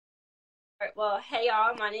Well, hey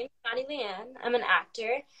y'all, my name is Maddie Leanne. I'm an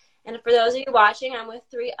actor. And for those of you watching, I'm with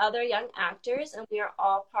three other young actors, and we are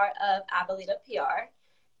all part of Abuelita PR.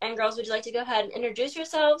 And girls, would you like to go ahead and introduce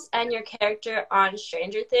yourselves and your character on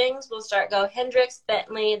Stranger Things? We'll go Hendrix,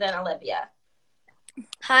 Bentley, then Olivia.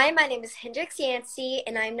 Hi, my name is Hendrix Yancey,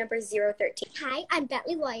 and I'm number 013. Hi, I'm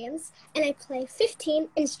Bentley Williams, and I play 15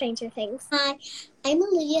 in Stranger Things. Hi, I'm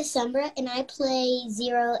Olivia Sombra, and I play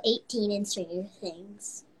 018 in Stranger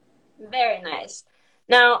Things. Very nice.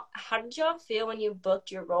 Now, how did y'all feel when you booked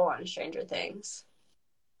your role on Stranger Things?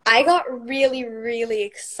 I got really, really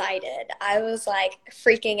excited. I was like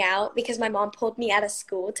freaking out because my mom pulled me out of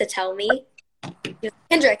school to tell me,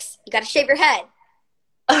 Hendrix, you gotta shave your head.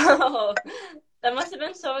 Oh, that must have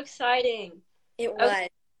been so exciting. It was. Okay.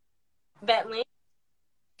 Bentley?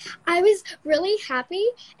 I was really happy,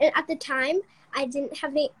 and at the time, I didn't have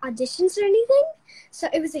any auditions or anything, so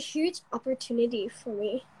it was a huge opportunity for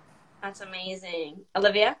me. That's amazing.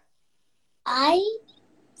 Olivia? I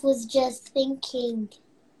was just thinking,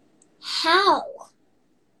 how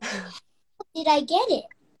did I get it?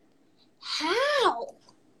 How?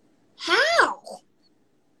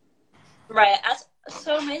 Right. That's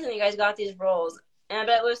so amazing you guys got these roles. And I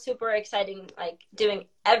bet it was super exciting, like, doing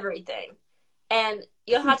everything. And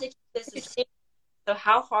you'll have to keep this a secret. So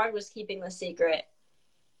how hard was keeping the secret?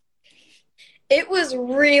 It was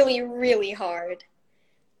really, really hard.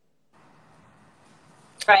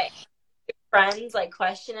 Right. Did your friends, like,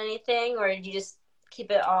 question anything, or did you just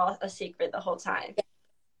keep it all a secret the whole time?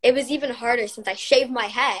 It was even harder since I shaved my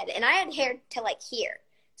head, and I had hair to, like, here.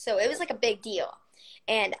 So it was, like, a big deal.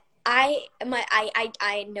 And I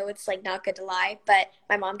know it's, like, not good to lie, but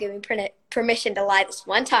my mom gave me permission to lie this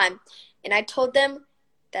one time. And I told them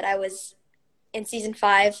that I was in season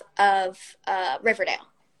 5 of Riverdale.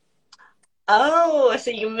 Oh,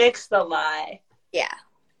 so you mixed the lie. Yeah.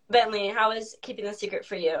 Bentley, how was keeping the secret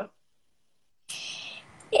for you?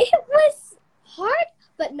 It was hard,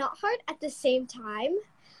 but not hard at the same time.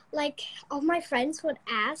 Like, all my friends would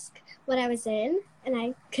ask what I was in, and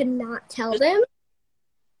I could not tell them.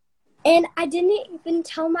 And I didn't even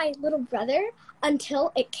tell my little brother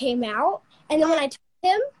until it came out. And then when I told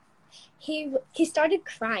him, he started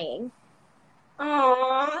crying.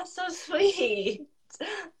 Aw, so sweet.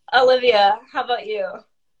 Olivia, how about you?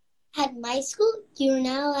 At my school, you're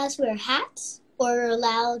not allowed to wear hats or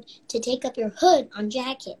allowed to take up your hood on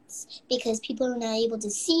jackets because people are not able to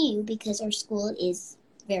see you because our school is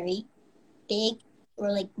very big or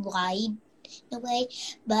like wide in a way.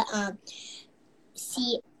 But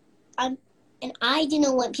and I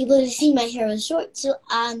didn't want people to see my hair was short, so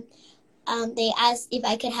they asked if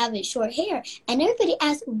I could have it short hair, and everybody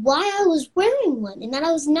asked why I was wearing one, and that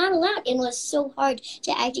I was not allowed, and it was so hard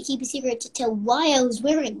to actually keep a secret to tell why I was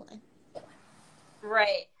wearing one.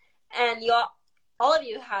 Right. And all of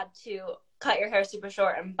you had to cut your hair super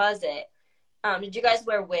short and buzz it. Did you guys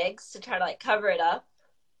wear wigs to try to, like, cover it up?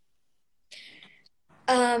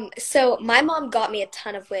 So my mom got me a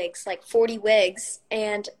ton of wigs, like 40 wigs,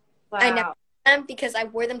 and Wow. I never wore them because I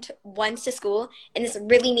wore them once to school, and this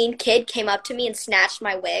really mean kid came up to me and snatched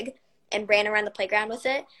my wig and ran around the playground with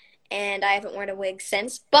it, and I haven't worn a wig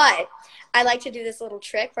since. But I like to do this little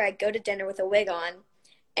trick where I go to dinner with a wig on,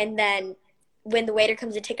 and then when the waiter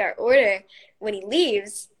comes to take our order, when he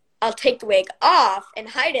leaves, I'll take the wig off and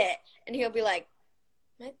hide it, and he'll be like,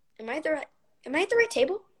 am I at the right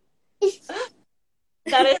table?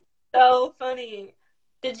 That is so funny.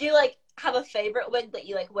 Did you, like, have a favorite wig that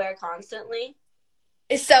you, like, wear constantly?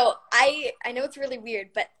 So I know it's really weird,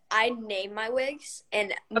 but I name my wigs,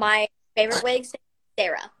 and my favorite wigs is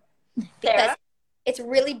Sarah. Because Sarah? it's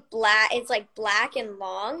really black. It's like black and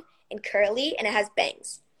long and curly, and it has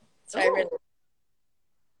bangs. So I really.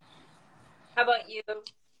 How about you,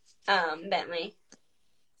 Bentley?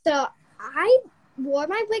 So I wore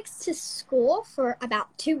my wigs to school for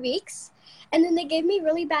about 2 weeks, and then they gave me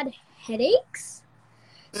really bad headaches.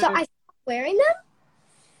 So I stopped wearing them.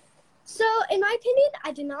 So in my opinion,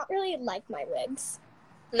 I did not really like my wigs.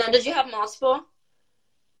 No, did you have multiple?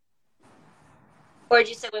 Or did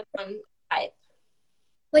you stick with one type?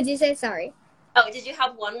 What'd you say? Sorry. Oh, did you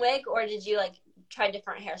have one wig, or did you, like, try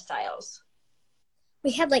different hairstyles?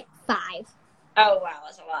 We had like 5. Oh, wow,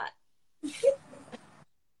 that's a lot.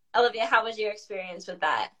 Olivia, how was your experience with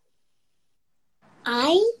that?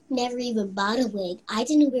 I never even bought a wig. I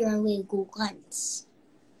didn't wear a wig once.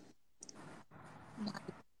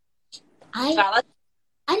 I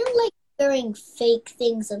don't like wearing fake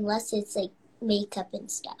things unless it's like makeup and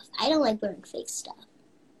stuff. I don't like wearing fake stuff.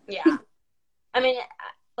 Yeah. I mean,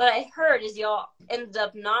 what I heard is y'all ended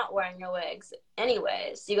up not wearing your wigs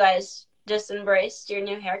anyways. You guys just embraced your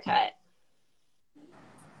new haircut.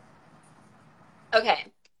 Okay.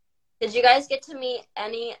 Did you guys get to meet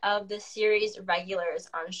any of the series regulars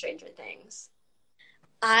on Stranger Things?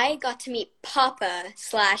 I got to meet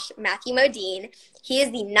Papa/Matthew Modine. He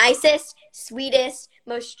is the nicest, sweetest,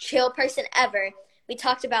 most chill person ever. We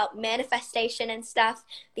talked about manifestation and stuff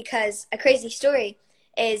because a crazy story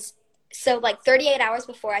is so like 38 hours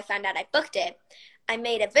before I found out I booked it, I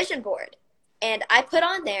made a vision board and I put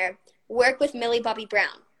on there work with Millie Bobby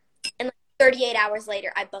Brown. And like 38 hours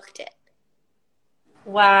later, I booked it.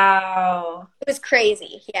 Wow. It was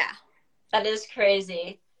crazy, yeah. That is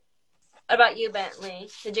crazy. What about you, Bentley?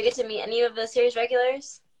 Did you get to meet any of the series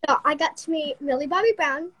regulars? So I got to meet Millie Bobby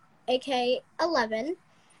Brown, aka 11,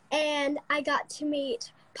 and I got to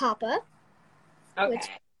meet Papa, Okay. which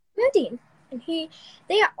Nadine. And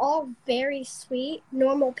they are all very sweet,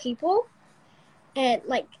 normal people, and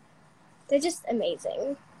like they're just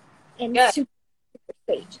amazing and Good. super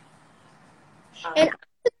sweet. And I got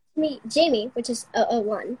to meet Jamie, which is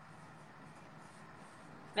 001.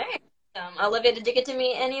 Very awesome. Olivia, did you get to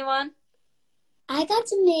meet anyone? I got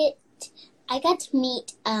to meet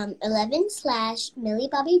 11/Millie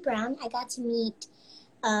Bobby Brown. I got to meet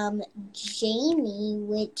Jamie,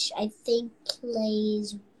 which I think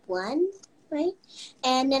plays 1, right?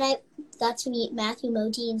 And then I got to meet Matthew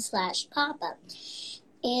Modine/Papa.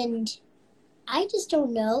 And I just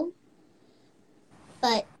don't know,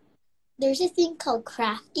 but there's a thing called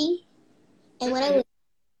Crafty. And when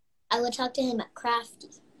I would talk to him at Crafty.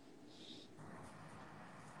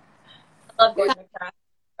 I love going to craft.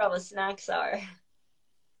 Where all the snacks are.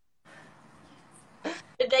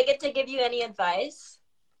 Did they get to give you any advice?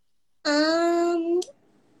 Oh.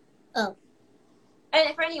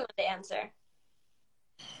 And for anyone to answer.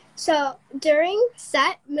 So during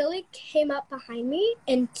set, Millie came up behind me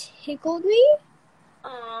and tickled me.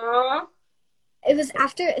 Aww. It was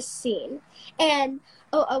after a scene. And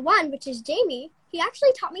 001, which is Jamie, he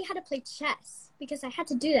actually taught me how to play chess because I had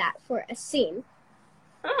to do that for a scene.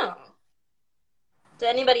 Oh. Did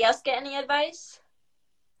anybody else get any advice?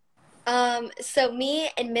 So me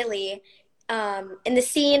and Millie, in the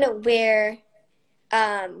scene where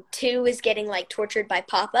 2 is getting like tortured by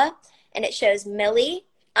Papa, and it shows Millie,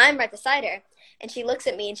 I'm right beside her, and she looks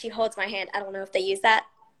at me and she holds my hand. I don't know if they use that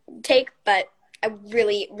take, but I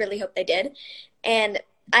really, really hope they did. And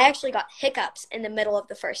I actually got hiccups in the middle of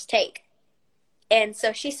the first take. And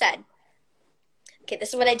so she said, okay, this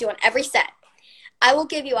is what I do on every set. I will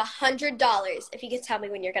give you $100 if you can tell me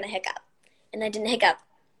when you're going to hiccup. And I didn't hiccup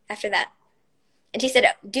after that. And she said,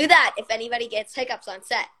 do that if anybody gets hiccups on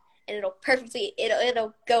set. And it'll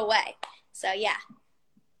go away. So, yeah.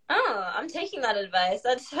 Oh, I'm taking that advice.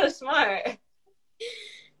 That's so smart.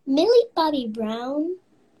 Millie Bobby Brown,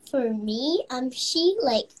 for me, she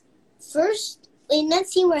first in that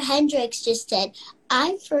scene where Hendrix just said,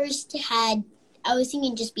 I was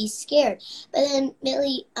thinking just be scared, but then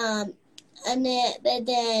Millie, I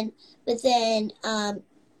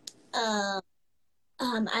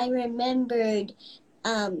remembered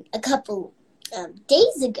a couple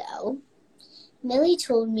days ago, Millie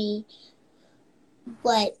told me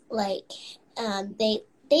what they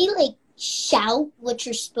shout what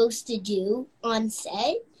you're supposed to do on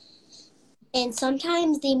set, and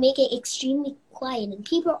sometimes they make it extremely quiet, and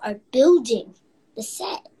people are building the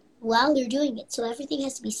set while they're doing it, so everything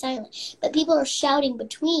has to be silent. But people are shouting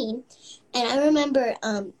between, and I remember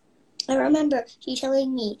she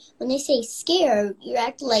telling me when they say scared, you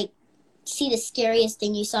act like see the scariest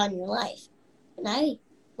thing you saw in your life. And I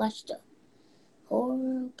watched a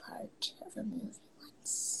horror part of a movie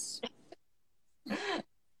once.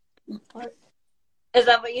 Is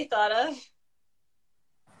that what you thought of?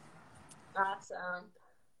 Awesome.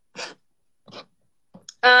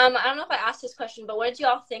 I don't know if I asked this question, but what did you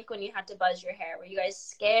all think when you had to buzz your hair? Were you guys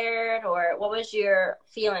scared, or what was your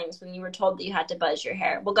feelings when you were told that you had to buzz your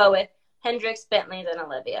hair? We'll go with Hendrix, Bentley, then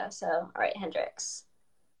Olivia. So, all right, Hendrix.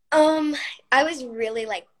 I was really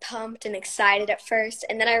pumped and excited at first,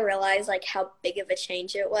 and then I realized how big of a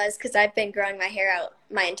change it was because I've been growing my hair out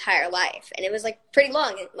my entire life, and it was pretty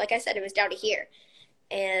long. Like I said, it was down to here,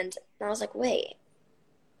 and I was like, wait,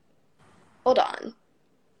 hold on.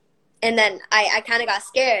 And then I kind of got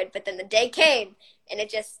scared, but then the day came, and they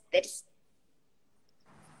just let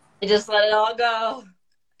it all go.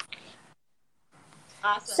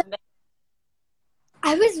 Awesome. So,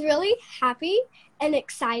 I was really happy and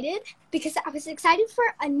excited because I was excited for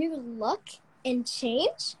a new look and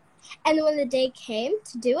change. And when the day came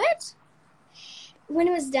to do it, when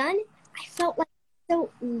it was done, I felt so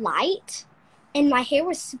light, and my hair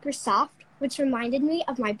was super soft, which reminded me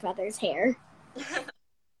of my brother's hair.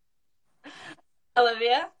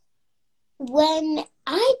 Olivia? When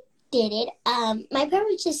I did it. My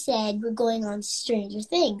parents just said we're going on Stranger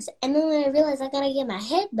Things. And then when I realized I gotta get my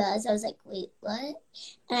head buzzed, I was like, wait, what?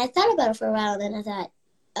 And I thought about it for a while, and then I thought,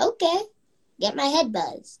 okay, get my head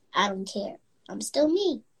buzzed. I don't care. I'm still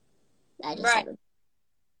me. I just Right.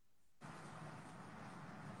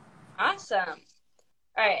 Awesome.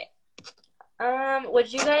 All right.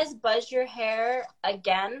 Would you guys buzz your hair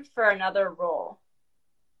again for another role?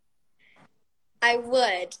 I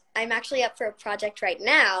would. I'm actually up for a project right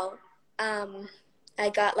now. I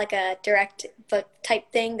got like a direct book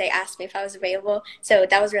type thing. They asked me if I was available, so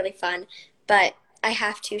that was really fun. But I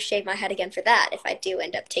have to shave my head again for that if I do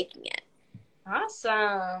end up taking it.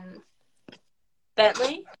 Awesome.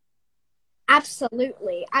 Bentley?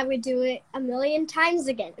 Absolutely. I would do it a million times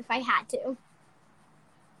again if I had to.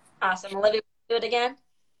 Awesome. Olivia, do it again?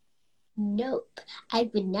 Nope, I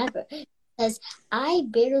would never. Because I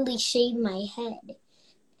barely shave my head.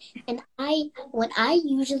 And when I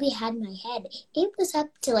usually had my head, it was up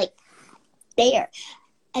to like there.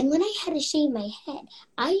 And when I had to shave my head,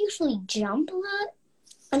 I usually jump a lot.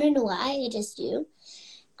 I don't know why, I just do.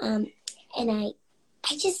 And I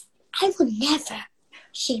will never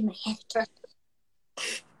shave my head again.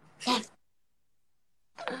 Never.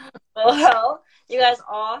 Well, you guys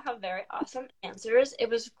all have very awesome answers. It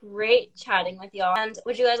was great chatting with y'all. And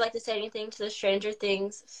would you guys like to say anything to the Stranger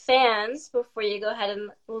Things fans before you go ahead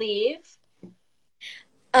and leave?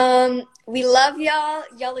 We love y'all.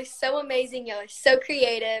 Y'all are so amazing. Y'all are so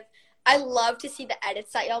creative. I love to see the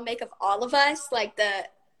edits that y'all make of all of us. Like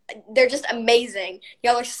they're just amazing.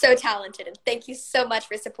 Y'all are so talented, and thank you so much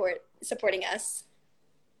for supporting us.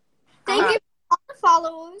 Thank you for all the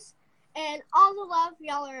followers and all the love.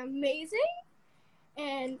 Y'all are amazing.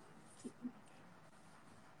 And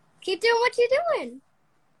keep doing what you're doing.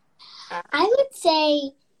 I would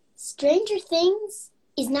say Stranger Things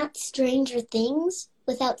is not Stranger Things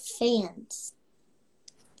without fans.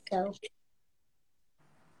 So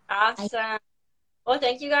Awesome. Well,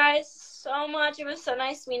 thank you guys so much. It was so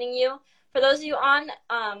nice meeting you. For those of you on,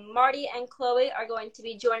 Marty and Chloe are going to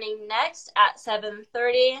be joining next at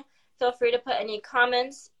 7:30. Feel free to put any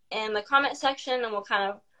comments in the comment section, and we'll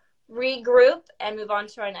kind of regroup and move on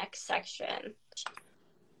to our next section.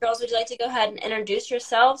 Girls, would you like to go ahead and introduce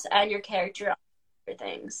yourselves and your character on Stranger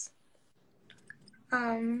Things?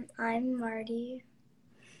 I'm Marty.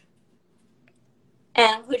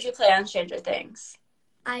 And who'd you play on Stranger Things?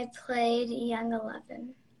 I played Young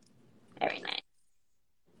 11. Very nice.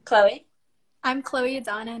 Chloe? I'm Chloe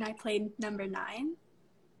Adana, and I played number 9.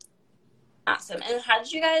 Awesome. And how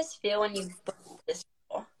did you guys feel when you booked this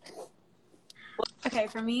role? Okay,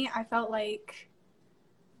 for me, I felt like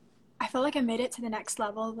I made it to the next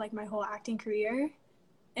level of like my whole acting career,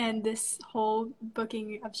 and this whole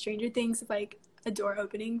booking of Stranger Things is like a door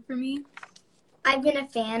opening for me. I've been a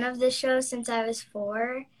fan of the show since I was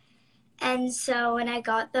 4. And so when I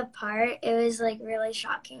got the part, it was like really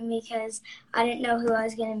shocking because I didn't know who I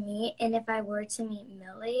was going to meet. And if I were to meet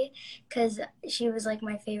Millie, because she was like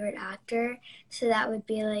my favorite actor, so that would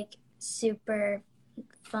be like super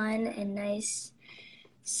fun and nice.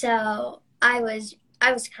 So I was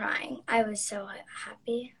crying. I was so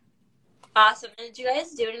happy. Awesome. And did you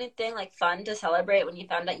guys do anything like fun to celebrate when you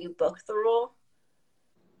found out you booked the role?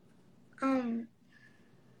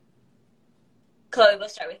 Chloe, we'll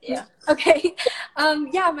start with you. Okay.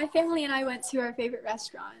 Yeah, my family and I went to our favorite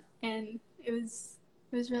restaurant, and it was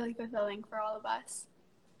really fulfilling for all of us.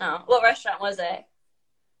 Oh, what restaurant was it?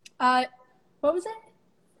 What was it?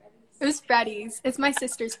 It was Freddy's. It's my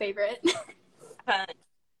sister's favorite.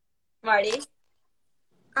 Marty?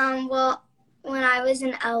 Well, when I was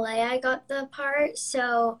in LA, I got the part,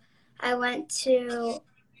 so I went to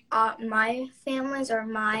my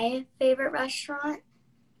favorite restaurant.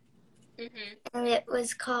 Mm-hmm. And it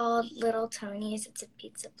was called Little Tony's. It's a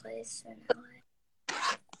pizza place in LA.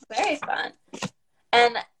 Very fun.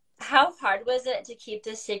 And how hard was it to keep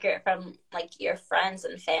this secret from like your friends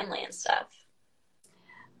and family and stuff?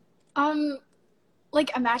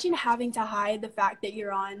 Like imagine having to hide the fact that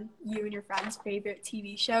you're on you and your friend's favorite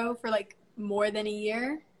TV show for like more than a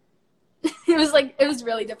year. It was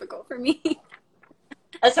really difficult for me.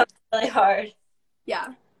 That sounds really hard.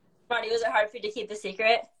 Yeah. Marty, was it hard for you to keep the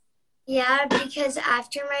secret? Yeah, because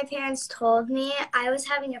after my parents told me, I was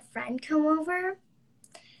having a friend come over.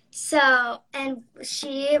 So, and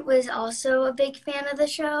she was also a big fan of the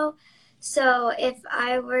show. So if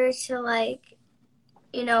I were to like,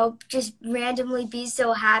 just randomly be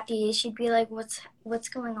so happy, she'd be like, what's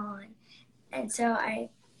going on? And so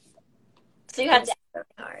you had to really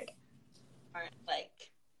hard.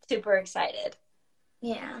 Like super excited.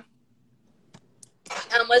 Yeah.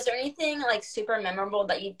 Was there anything like super memorable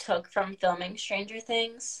that you took from filming Stranger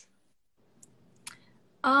Things?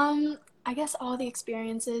 I guess all the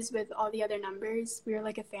experiences with all the other numbers. We were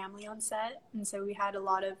like a family on set, and so we had a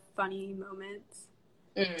lot of funny moments.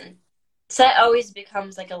 Mm. Set always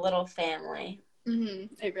becomes like a little family.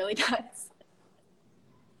 It really does.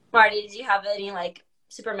 Marty, did you have any like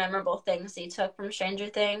super memorable things that you took from Stranger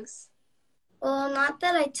Things? Well, not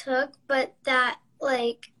that I took, but that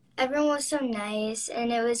like everyone was so nice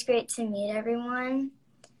and it was great to meet everyone.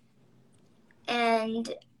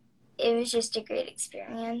 And it was just a great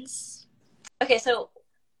experience. Okay, so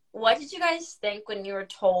what did you guys think when you were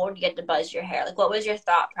told you had to buzz your hair? Like, what was your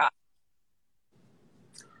thought process?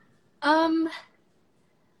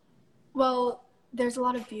 Well, there's a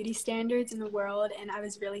lot of beauty standards in the world, and I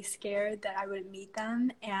was really scared that I wouldn't meet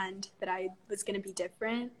them and that I was going to be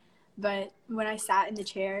different. But when I sat in the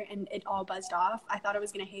chair and it all buzzed off, I thought I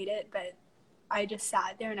was going to hate it, but I just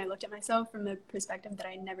sat there and I looked at myself from a perspective that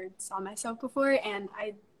I never saw myself before, and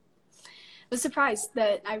I was surprised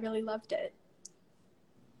that I really loved it.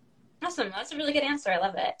 Awesome. That's a really good answer. I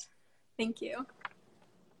love it. Thank you.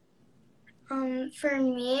 For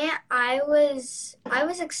me, I was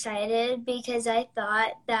excited because I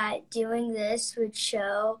thought that doing this would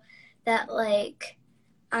show that like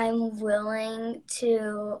I'm willing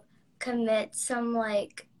to commit some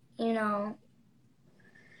like, to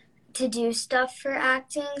do stuff for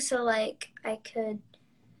acting, so like I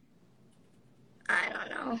don't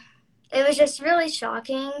know. It was just really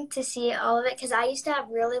shocking to see all of it because I used to have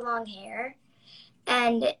really long hair,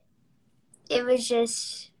 and it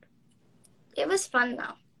was fun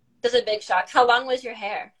though. This is a big shock. How long was your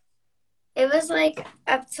hair? It was like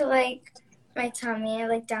up to like my tummy,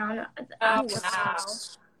 like down. Oh, wow.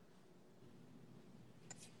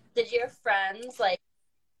 Did your friends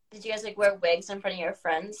did you guys like wear wigs in front of your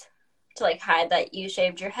friends to like hide that you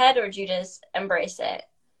shaved your head, or did you just embrace it?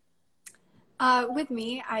 With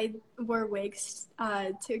me, I wore wigs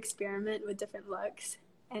to experiment with different looks,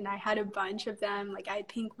 and I had a bunch of them. Like I had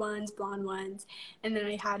pink ones, blonde ones, and then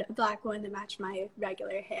I had a black one that matched my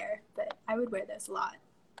regular hair. But I would wear this a lot.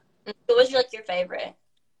 What was your favorite?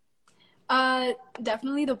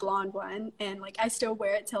 Definitely the blonde one, and like I still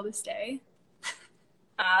wear it till this day.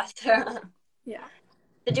 Awesome. Yeah.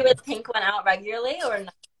 Did you wear the pink one out regularly, or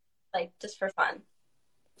not, like just for fun?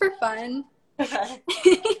 For fun.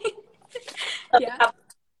 Yeah.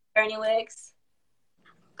 Wear any wigs?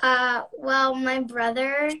 Well, my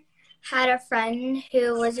brother had a friend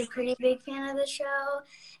who was a pretty big fan of the show,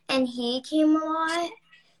 and he came a lot.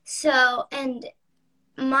 So, and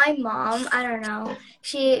my mom, I don't know,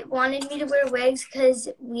 she wanted me to wear wigs because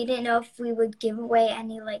we didn't know if we would give away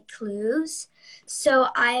any like clues. So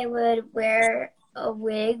I would wear a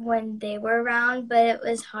wig when they were around, but it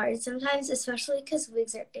was hard sometimes, especially because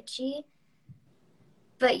wigs are itchy.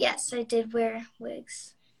 But yes, I did wear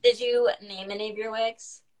wigs. Did you name any of your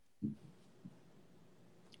wigs?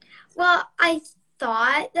 Well, I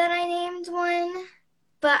thought that I named one,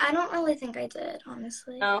 but I don't really think I did,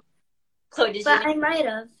 honestly. No. Chloe, did but you? I might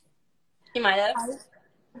have. You might have.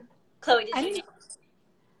 Chloe, did you?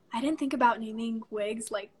 I didn't think about naming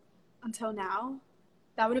wigs like until now.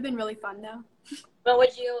 That would have been really fun though. What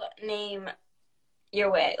would you name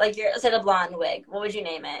your wig? Like instead of blonde wig, what would you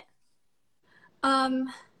name it?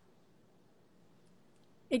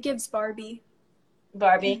 It gives Barbie.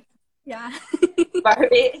 Barbie. Yeah.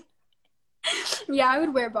 Barbie. Yeah, I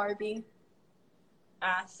would wear Barbie.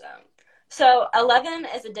 Awesome. So 11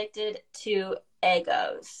 is addicted to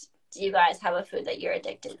Eggos. Do you guys have a food that you're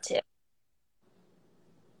addicted to?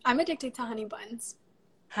 I'm addicted to honey buns.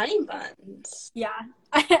 Honey buns. Yeah.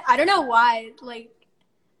 I don't know why. Like,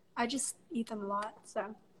 I just eat them a lot,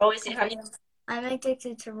 so. Always eat honey buns. I'm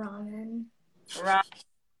addicted to ramen. Ramen.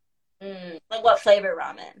 Like what flavor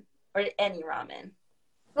ramen? Or any ramen?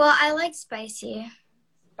 Well, I like spicy.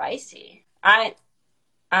 Spicy.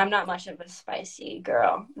 I'm not much of a spicy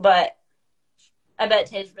girl, but I bet it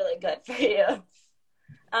tastes really good for you.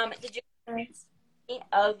 Did you any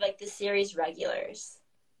of like the series regulars?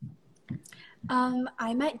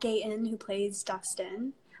 I met Gaten, who plays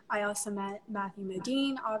Dustin. I also met Matthew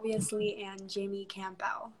Modine, obviously, and Jamie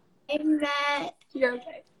Campbell. You're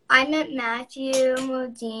okay. I met Matthew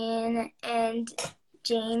Modine and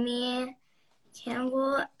Jamie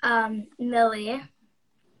Campbell, Millie.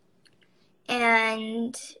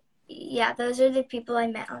 And yeah, those are the people I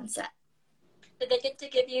met on set. Did they get to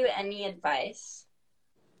give you any advice?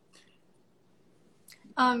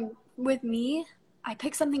 With me, I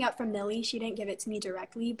picked something up from Millie. She didn't give it to me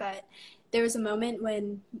directly, but there was a moment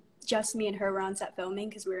when just me and her were on set filming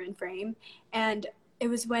because we were in frame, and it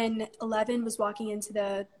was when 11 was walking into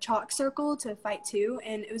the chalk circle to fight 2,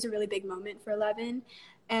 and it was a really big moment for 11.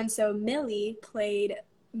 And so Millie played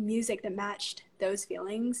music that matched those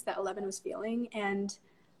feelings that 11 was feeling, and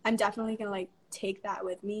I'm definitely gonna like take that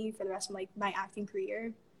with me for the rest of like my acting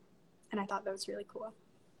career, and I thought that was really cool.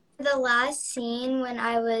 The last scene when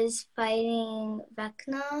I was fighting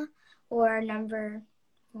Vecna, or number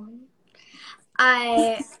 1,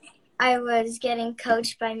 I was getting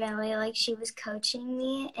coached by Millie, like she was coaching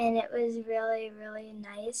me, and it was really, really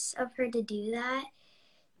nice of her to do that,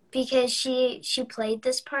 because she played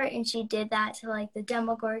this part and she did that to like the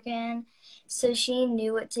Demogorgon, so she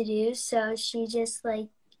knew what to do, so she just like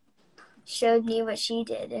showed me what she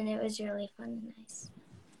did, and it was really fun and nice.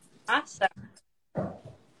 Awesome.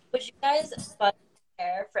 Would you guys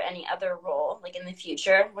prepare for any other role, like in the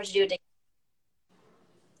future? Would you do it?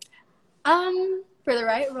 For the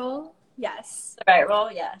right role, yes. The right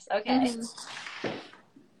role, yes. Okay.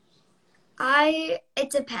 It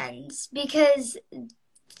depends, because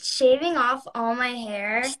shaving off all my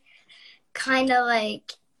hair kind of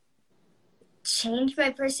like changed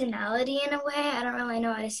my personality in a way. I don't really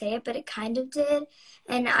know how to say it, but it kind of did.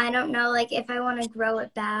 And I don't know like if I want to grow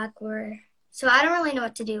it back, or so I don't really know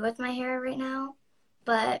what to do with my hair right now,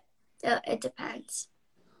 but it depends.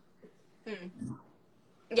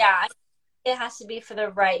 Yeah, it has to be for the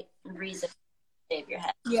right reason to shave your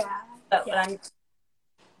head. Yeah. But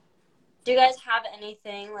do you guys have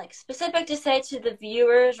anything like specific to say to the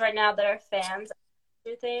viewers right now that are fans of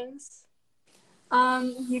your things?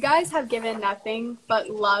 You guys have given nothing but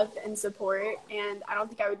love and support, and I don't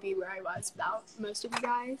think I would be where I was without most of you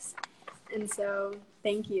guys. And so,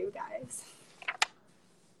 thank you guys.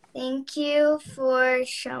 Thank you for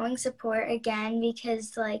showing support again,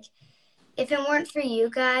 because like if it weren't for you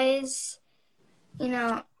guys, you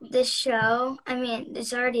know, this show, I mean,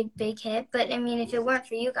 it's already a big hit, but I mean, if it weren't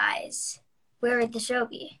for you guys, where would the show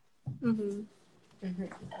be? Do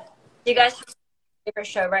you guys have a favorite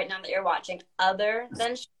show right now that you're watching other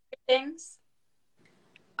than Stranger Things?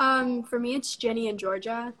 For me, it's Ginny and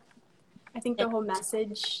Georgia. I think the whole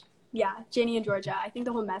message, Ginny and Georgia. I think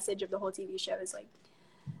the whole message of the whole TV show is like,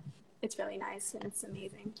 it's really nice and it's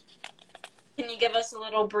amazing. Can you give us a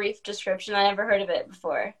little brief description? I never heard of it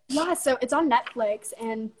before. Yeah, so it's on Netflix,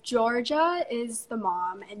 and Georgia is the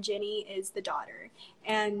mom and Ginny is the daughter.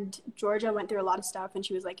 And Georgia went through a lot of stuff when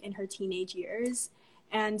she was like in her teenage years.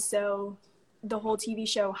 And so the whole TV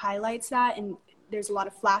show highlights that, and there's a lot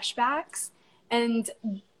of flashbacks. And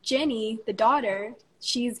Ginny, the daughter,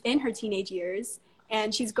 she's in her teenage years,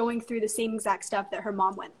 and she's going through the same exact stuff that her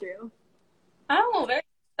mom went through. Oh,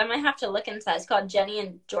 I might have to look into that. It's called Jenny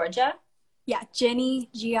and Georgia? Yeah, Ginny,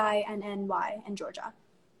 Ginny, and Georgia.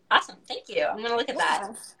 Awesome. Thank you. I'm going to look at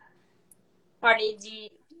that. Marty, do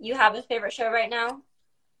you have a favorite show right now?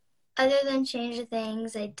 Other than Stranger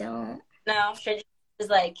Things, I don't. No, Stranger Things is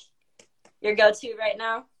like your go-to right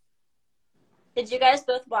now? Did you guys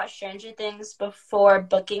both watch Stranger Things before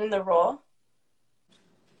booking the role?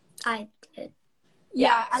 I did.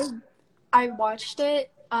 Yeah, I watched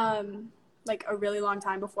it like a really long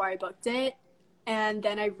time before I booked it, and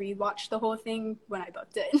then I rewatched the whole thing when I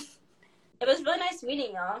booked it. It was really nice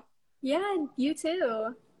meeting y'all. Yeah, you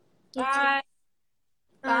too. Bye.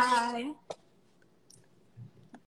 Bye.